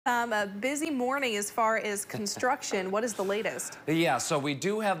A busy morning as far as construction. What is the latest? Yeah, so we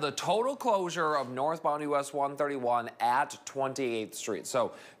do have the total closure of northbound US 131 at 28th Street.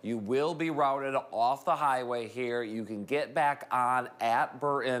 So you will be routed off the highway here. You can get back on at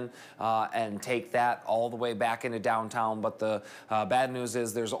Burton and take that all the way back into downtown. But the bad news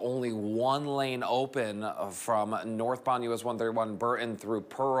is there's only one lane open from northbound US 131 Burton through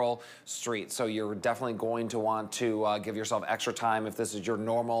Pearl Street. So you're definitely going to want to give yourself extra time if this is your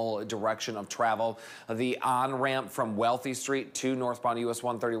normal direction of travel. The on-ramp from Wealthy Street to northbound US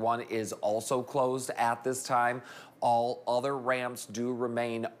 131 is also closed at this time. All other ramps do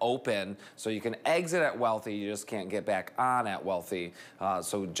remain open, so you can exit at Wealthy, you just can't get back on at Wealthy.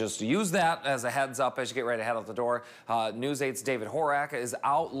 So just use that as a heads up as you get ready to head out the door. News 8's David Horak is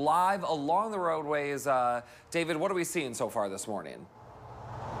out live along the roadways. David, what are we seeing so far this morning?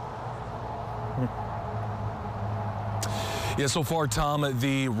 Yeah, so far, Tom,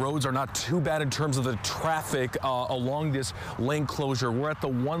 the roads are not too bad in terms of the traffic along this lane closure. We're at the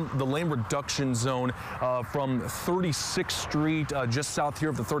lane reduction zone from 36th Street, just south here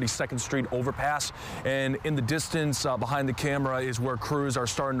of the 32nd Street overpass. And in the distance behind the camera is where crews are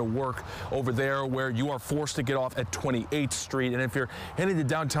starting to work over there, where you are forced to get off at 28th Street. And if you're heading to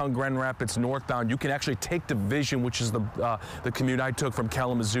downtown Grand Rapids northbound, you can actually take Division, which is the commute I took from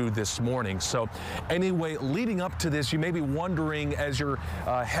Kalamazoo this morning. So anyway, leading up to this, you may be wondering as you're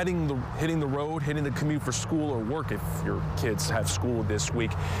hitting the road, hitting the commute for school or work, if your kids have school this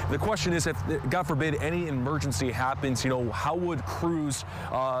week. The question is, if, God forbid, any emergency happens, how would crews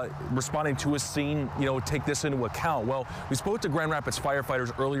responding to a scene, take this into account? Well, we spoke to Grand Rapids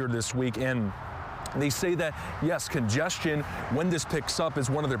firefighters earlier this week, and they say that, yes, congestion, when this picks up, is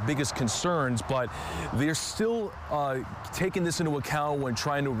one of their biggest concerns, but they're still taking this into account when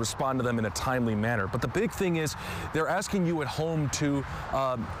trying to respond to them in a timely manner. But the big thing is they're asking you at home to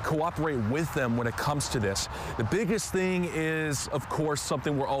cooperate with them when it comes to this. The biggest thing is, of course,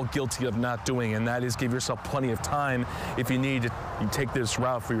 something we're all guilty of not doing, and that is give yourself plenty of time if you need to take this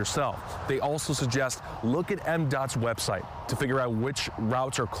route for yourself. They also suggest look at MDOT's website to figure out which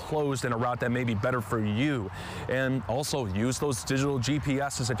routes are closed and a route that may be better for you. And also use those digital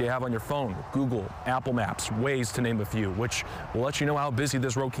GPSs that you have on your phone, Google, Apple Maps, Waze to name a few, which will let you know how busy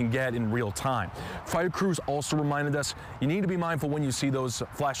this road can get in real time. Fire crews also reminded us you need to be mindful when you see those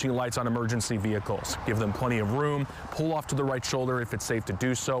flashing lights on emergency vehicles. Give them plenty of room, pull off to the right shoulder if it's safe to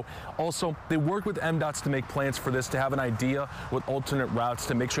do so. Also, they work with MDOTs to make plans for this, to have an idea with alternate routes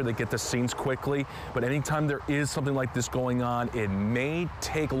to make sure they get the scenes quickly. But anytime there is something like this going on, it may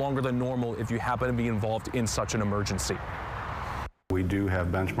take longer than normal if you happen to be involved in such an emergency. We do have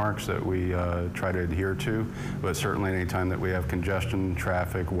benchmarks that we try to adhere to, but certainly any time that we have congestion,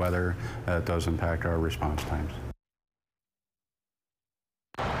 traffic, weather, that does impact our response times.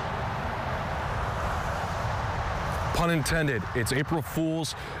 Pun intended. It's April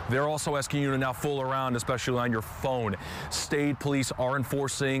Fool's. They're also asking you to now fool around, especially on your phone. State police are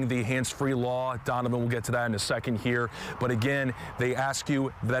enforcing the hands-free law. Donovan will get to that in a second here. But again, they ask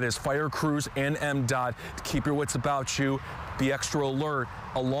you, that is fire crews and MDOT, to keep your wits about you, be extra alert,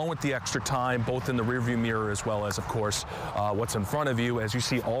 along with the extra time, both in the rearview mirror as well as, of course, what's in front of you, as you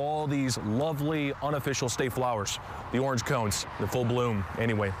see all these lovely unofficial state flowers, the orange cones, the full bloom.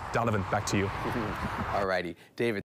 Anyway, Donovan, back to you. All righty, David.